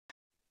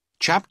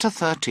Chapter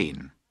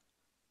 13.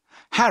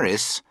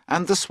 Harris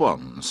and the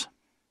Swans.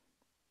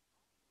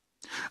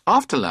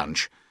 After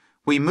lunch,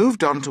 we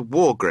moved on to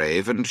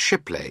Wargrave and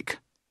Shiplake,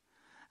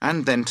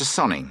 and then to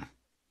Sonning.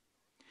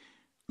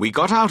 We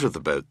got out of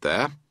the boat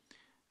there,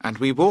 and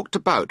we walked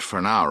about for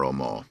an hour or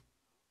more.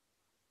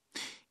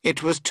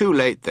 It was too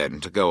late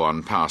then to go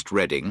on past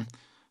Reading,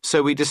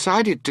 so we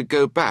decided to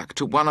go back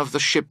to one of the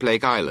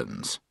Shiplake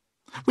Islands.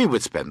 We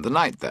would spend the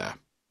night there.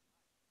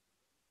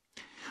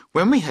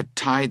 When we had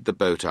tied the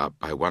boat up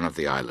by one of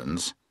the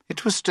islands,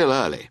 it was still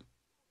early.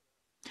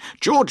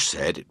 George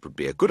said it would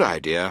be a good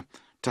idea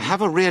to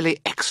have a really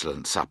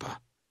excellent supper.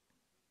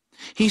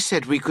 He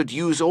said we could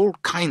use all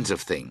kinds of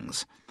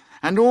things,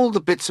 and all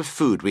the bits of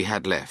food we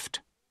had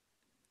left.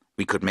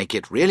 We could make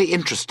it really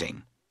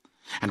interesting,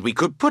 and we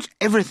could put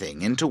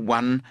everything into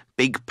one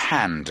big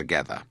pan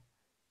together.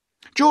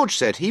 George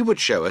said he would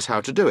show us how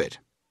to do it.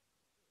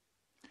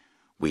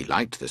 We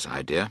liked this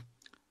idea,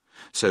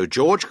 so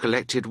George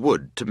collected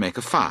wood to make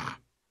a fire.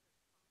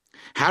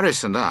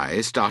 Harris and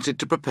I started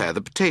to prepare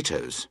the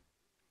potatoes.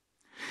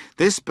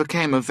 This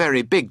became a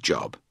very big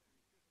job.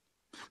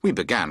 We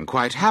began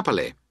quite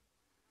happily.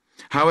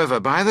 However,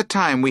 by the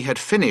time we had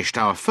finished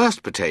our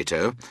first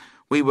potato,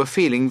 we were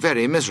feeling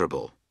very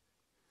miserable.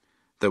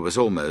 There was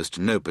almost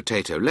no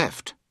potato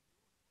left.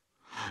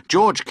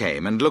 George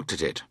came and looked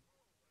at it.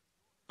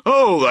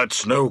 "Oh,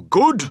 that's no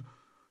good.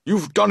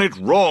 You've done it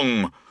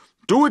wrong.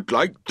 Do it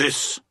like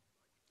this,"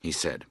 he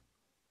said.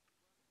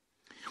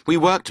 We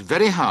worked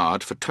very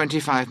hard for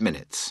 25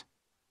 minutes.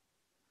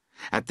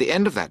 At the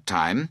end of that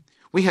time,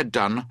 we had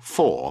done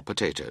 4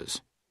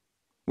 potatoes.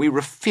 We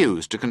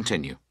refused to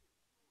continue.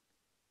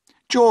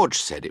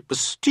 George said it was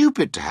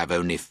stupid to have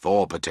only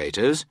 4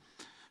 potatoes,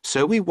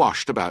 so we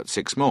washed about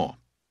 6 more.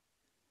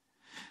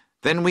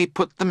 Then we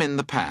put them in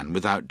the pan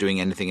without doing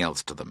anything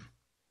else to them.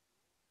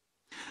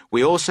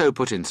 We also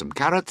put in some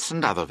carrots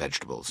and other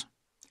vegetables.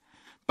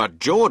 But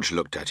George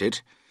looked at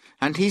it,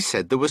 and he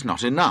said there was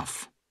not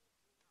enough.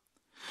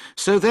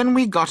 So then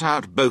we got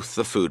out both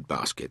the food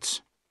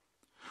baskets.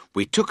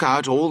 We took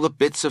out all the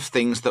bits of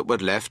things that were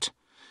left,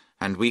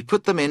 and we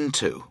put them in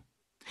too.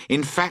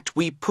 In fact,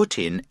 we put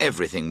in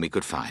everything we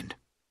could find.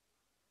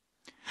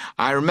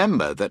 I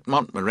remember that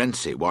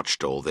Montmorency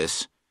watched all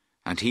this,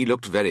 and he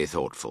looked very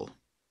thoughtful.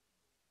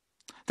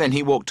 Then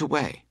he walked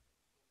away.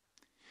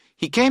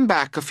 He came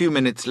back a few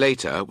minutes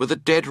later with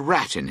a dead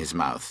rat in his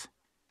mouth.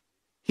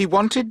 He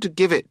wanted to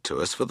give it to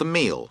us for the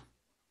meal.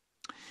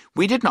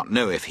 We did not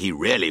know if he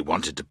really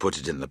wanted to put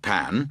it in the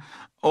pan,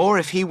 or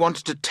if he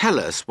wanted to tell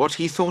us what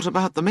he thought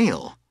about the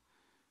meal.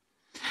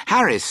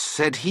 Harris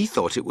said he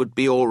thought it would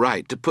be all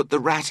right to put the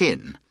rat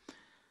in.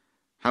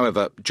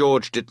 However,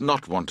 George did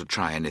not want to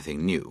try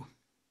anything new.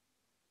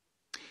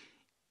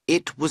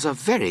 It was a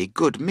very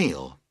good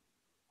meal.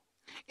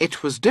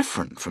 It was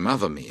different from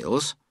other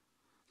meals.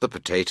 The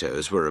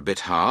potatoes were a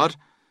bit hard,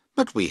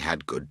 but we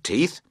had good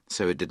teeth,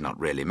 so it did not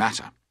really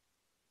matter.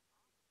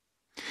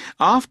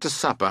 After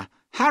supper,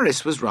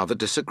 Harris was rather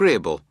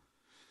disagreeable.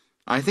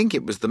 I think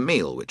it was the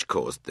meal which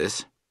caused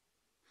this.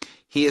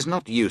 He is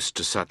not used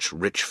to such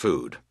rich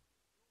food.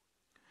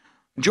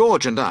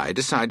 George and I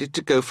decided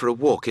to go for a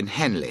walk in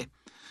Henley,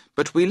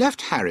 but we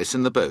left Harris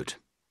in the boat.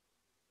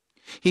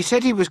 He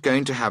said he was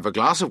going to have a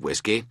glass of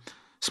whisky,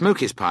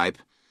 smoke his pipe,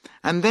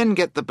 and then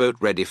get the boat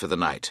ready for the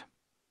night.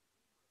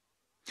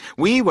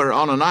 We were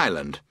on an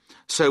island,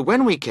 so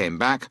when we came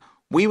back,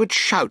 we would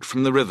shout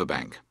from the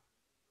riverbank.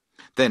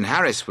 Then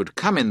Harris would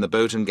come in the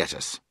boat and get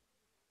us.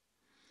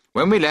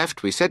 When we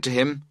left, we said to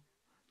him,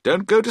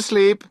 "Don't go to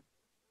sleep."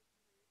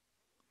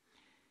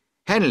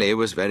 Henley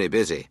was very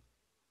busy,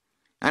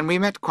 and we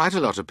met quite a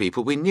lot of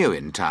people we knew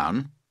in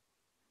town.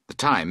 The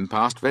time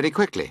passed very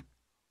quickly.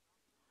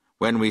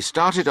 When we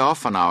started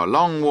off on our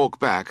long walk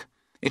back,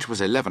 it was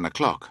 11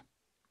 o'clock.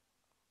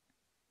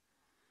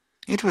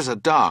 It was a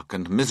dark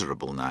and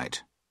miserable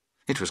night.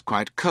 It was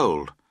quite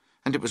cold,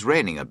 and it was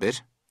raining a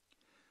bit.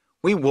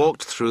 We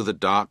walked through the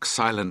dark,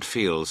 silent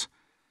fields,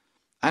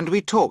 and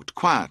we talked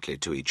quietly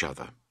to each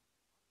other.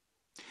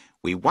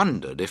 We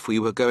wondered if we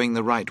were going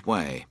the right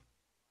way.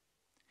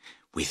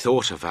 We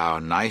thought of our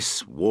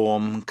nice,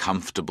 warm,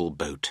 comfortable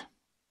boat.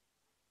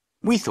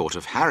 We thought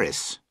of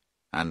Harris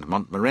and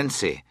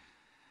Montmorency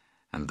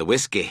and the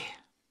whisky,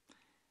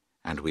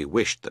 and we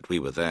wished that we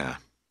were there.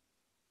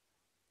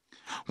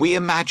 We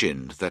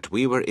imagined that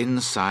we were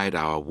inside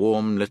our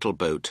warm little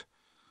boat,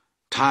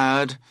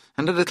 tired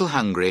and a little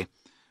hungry,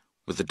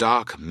 with the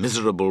dark,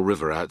 miserable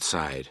river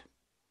outside.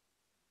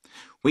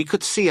 We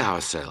could see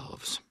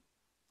ourselves.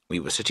 We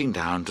were sitting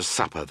down to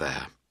supper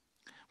there.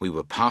 We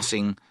were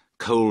passing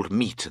cold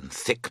meat and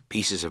thick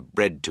pieces of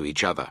bread to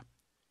each other.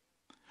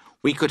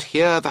 We could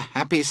hear the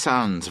happy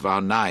sounds of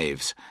our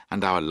knives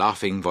and our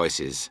laughing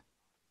voices.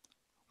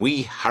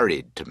 We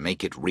hurried to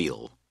make it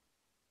real.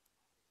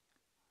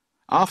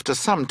 After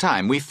some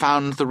time we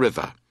found the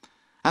river,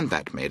 and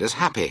that made us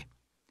happy.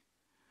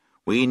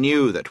 We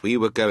knew that we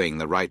were going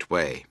the right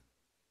way.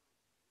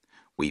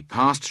 We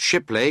passed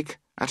Shiplake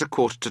at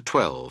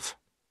 11:45,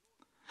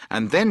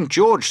 and then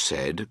George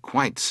said,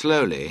 quite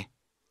slowly,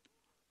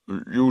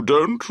 You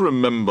don't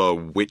remember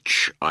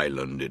which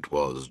island it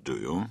was, do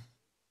you?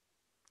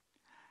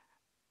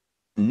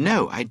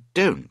 No, I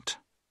don't,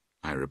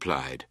 I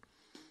replied,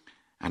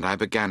 and I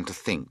began to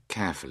think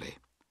carefully.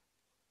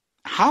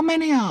 How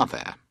many are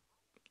there?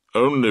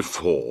 Only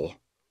 4,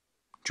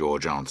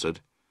 George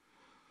answered.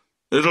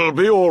 It'll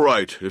be all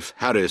right if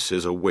Harris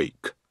is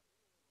awake.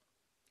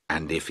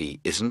 And if he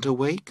isn't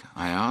awake?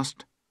 I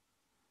asked.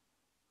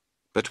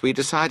 But we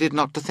decided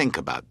not to think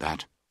about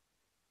that.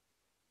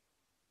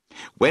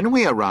 When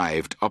we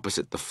arrived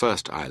opposite the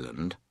first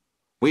island,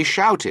 we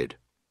shouted,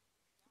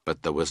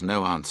 but there was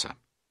no answer.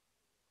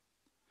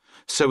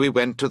 So we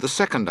went to the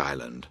second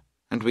island,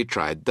 and we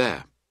tried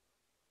there.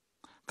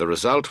 The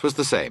result was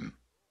the same.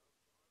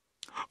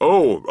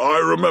 Oh, I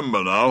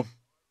remember now,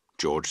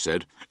 George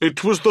said.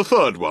 It was the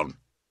third one.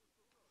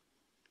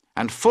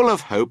 And full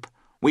of hope,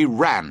 we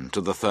ran to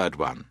the third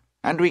one,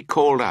 and we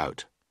called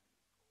out.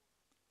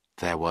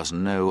 There was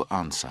no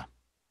answer.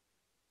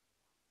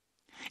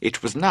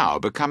 It was now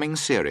becoming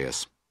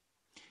serious.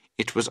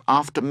 It was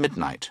after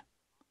midnight.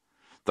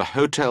 The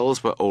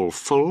hotels were all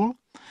full,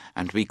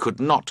 and we could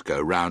not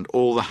go round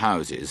all the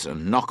houses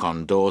and knock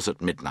on doors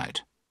at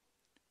midnight.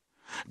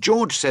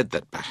 George said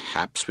that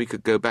perhaps we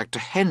could go back to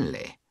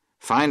Henley,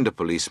 find a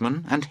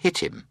policeman and hit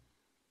him.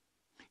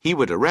 He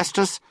would arrest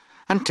us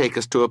and take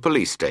us to a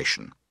police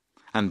station,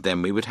 and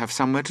then we would have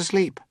somewhere to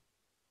sleep.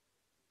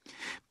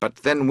 But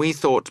then we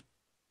thought,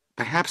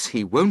 perhaps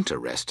he won't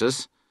arrest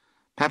us.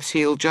 Perhaps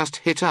he'll just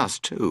hit us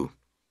too.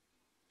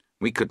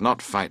 We could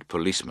not fight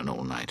policemen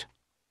all night.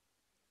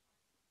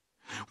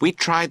 We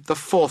tried the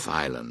fourth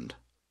island,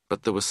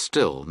 but there was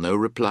still no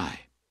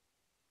reply.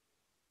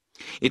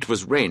 It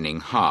was raining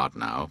hard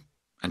now,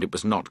 and it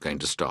was not going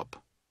to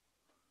stop.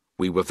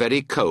 We were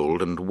very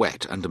cold and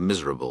wet and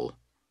miserable.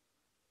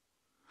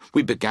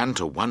 We began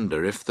to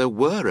wonder if there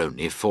were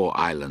only 4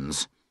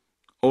 islands,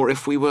 or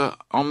if we were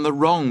on the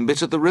wrong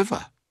bit of the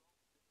river.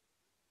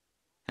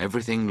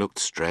 Everything looked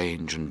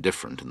strange and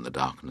different in the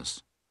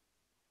darkness.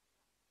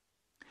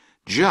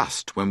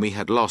 Just when we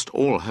had lost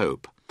all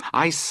hope,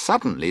 I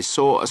suddenly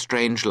saw a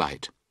strange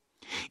light.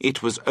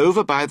 It was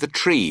over by the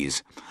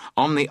trees,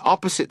 on the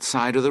opposite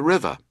side of the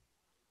river.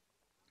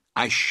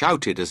 I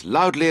shouted as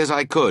loudly as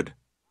I could.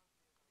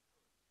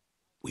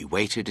 We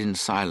waited in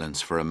silence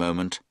for a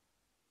moment,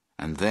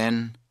 and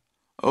then,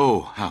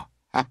 oh, how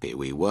happy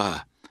we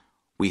were,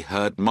 we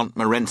heard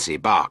Montmorency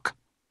bark.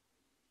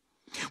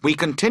 We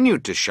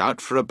continued to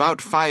shout for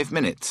about 5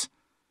 minutes,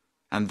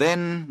 and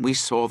then we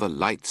saw the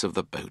lights of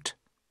the boat.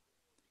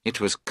 It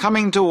was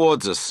coming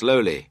towards us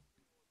slowly.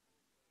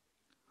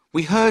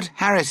 We heard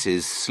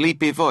Harris's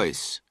sleepy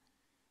voice.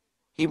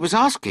 He was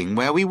asking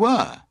where we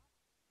were.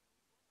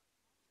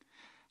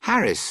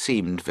 Harris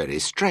seemed very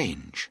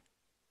strange.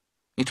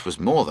 It was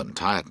more than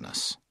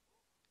tiredness.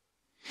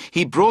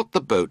 He brought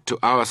the boat to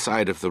our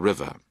side of the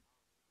river.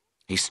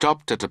 He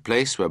stopped at a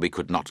place where we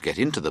could not get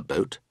into the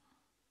boat,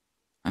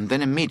 and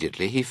then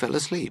immediately he fell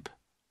asleep.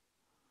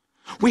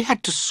 We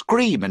had to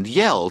scream and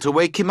yell to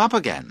wake him up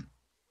again.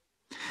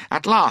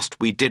 At last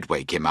we did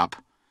wake him up,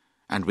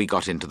 and we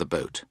got into the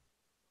boat.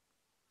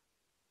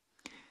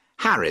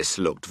 Harris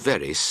looked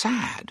very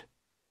sad.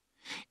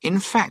 In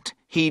fact,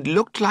 he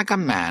looked like a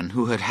man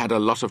who had had a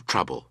lot of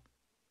trouble.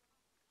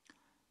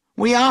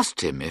 We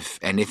asked him if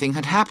anything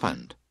had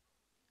happened,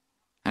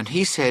 and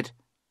he said,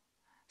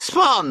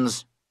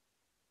 "Swans!"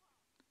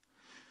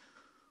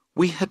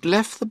 We had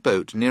left the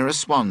boat near a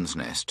swan's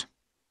nest,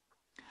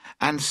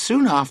 and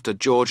soon after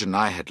George and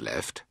I had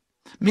left,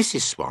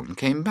 Mrs. Swan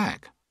came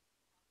back.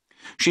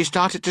 She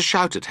started to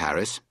shout at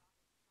Harris.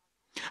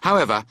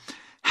 However,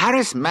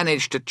 Harris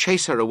managed to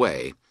chase her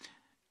away,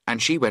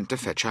 and she went to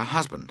fetch her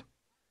husband.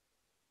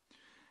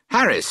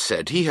 Harris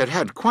said he had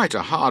had quite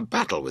a hard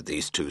battle with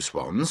these 2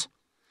 swans,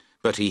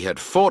 but he had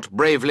fought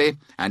bravely,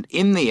 and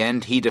in the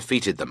end he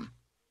defeated them.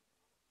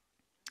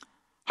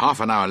 Half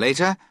an hour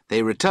later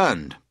they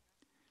returned,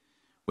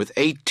 with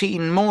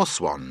 18 more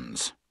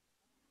swans.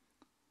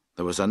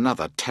 There was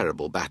another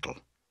terrible battle.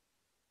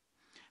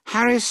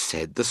 Harris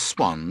said the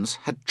swans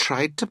had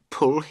tried to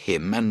pull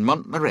him and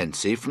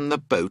Montmorency from the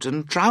boat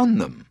and drown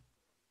them.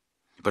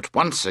 But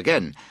once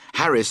again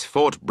Harris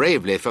fought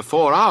bravely for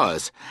 4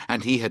 hours,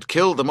 and he had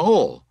killed them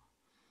all.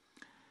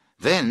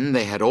 Then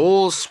they had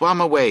all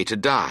swum away to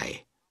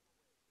die.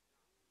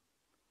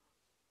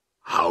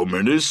 How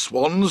many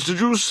swans did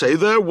you say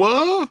there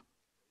were?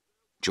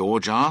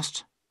 George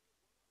asked.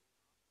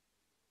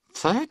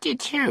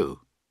 32,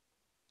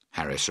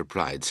 Harris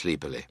replied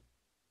sleepily.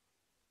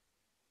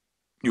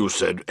 You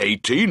said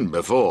 18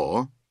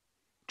 before,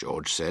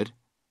 George said.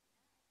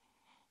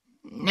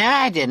 No,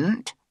 I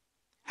didn't,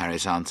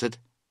 Harris answered.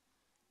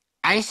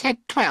 I said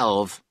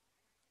 12.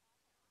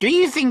 Do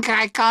you think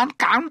I can't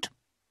count?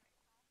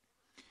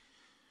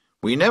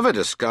 We never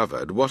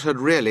discovered what had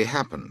really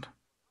happened.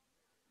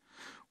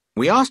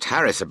 We asked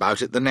Harris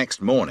about it the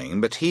next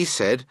morning, but he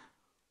said,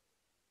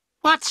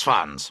 What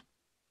swans?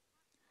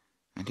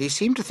 And he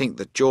seemed to think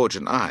that George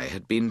and I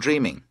had been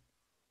dreaming.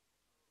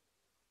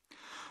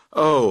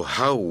 Oh,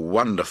 how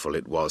wonderful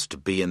it was to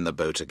be in the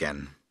boat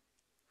again.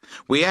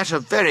 We ate a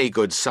very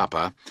good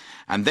supper,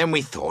 and then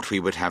we thought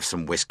we would have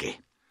some whisky.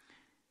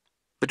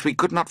 But we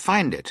could not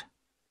find it.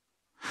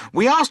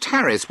 We asked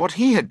Harris what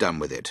he had done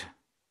with it,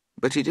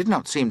 but he did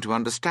not seem to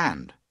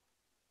understand.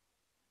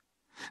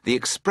 The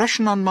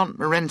expression on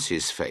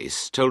Montmorency's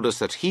face told us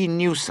that he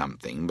knew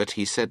something, but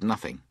he said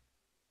nothing.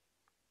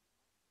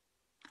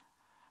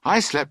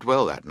 I slept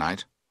well that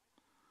night,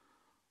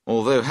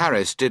 although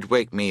Harris did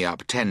wake me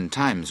up 10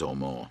 times or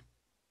more.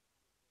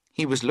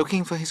 He was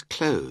looking for his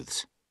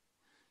clothes.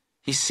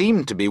 He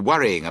seemed to be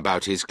worrying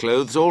about his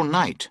clothes all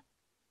night.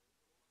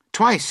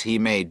 Twice he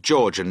made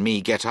George and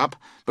me get up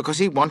because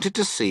he wanted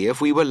to see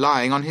if we were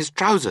lying on his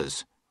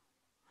trousers.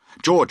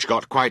 George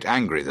got quite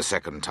angry the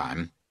second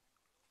time.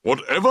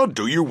 "Whatever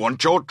do you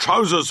want your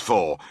trousers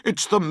for?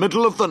 It's the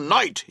middle of the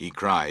night," he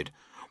cried.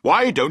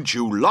 "Why don't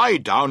you lie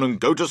down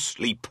and go to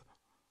sleep?"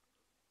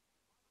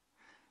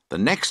 The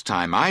next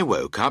time I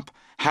woke up,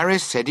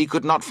 Harris said he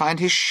could not find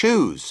his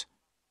shoes.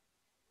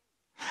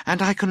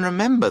 And I can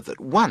remember that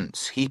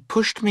once he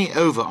pushed me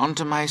over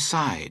onto my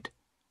side.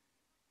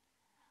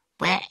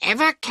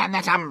 Wherever can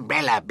that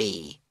umbrella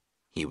be?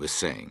 He was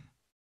saying.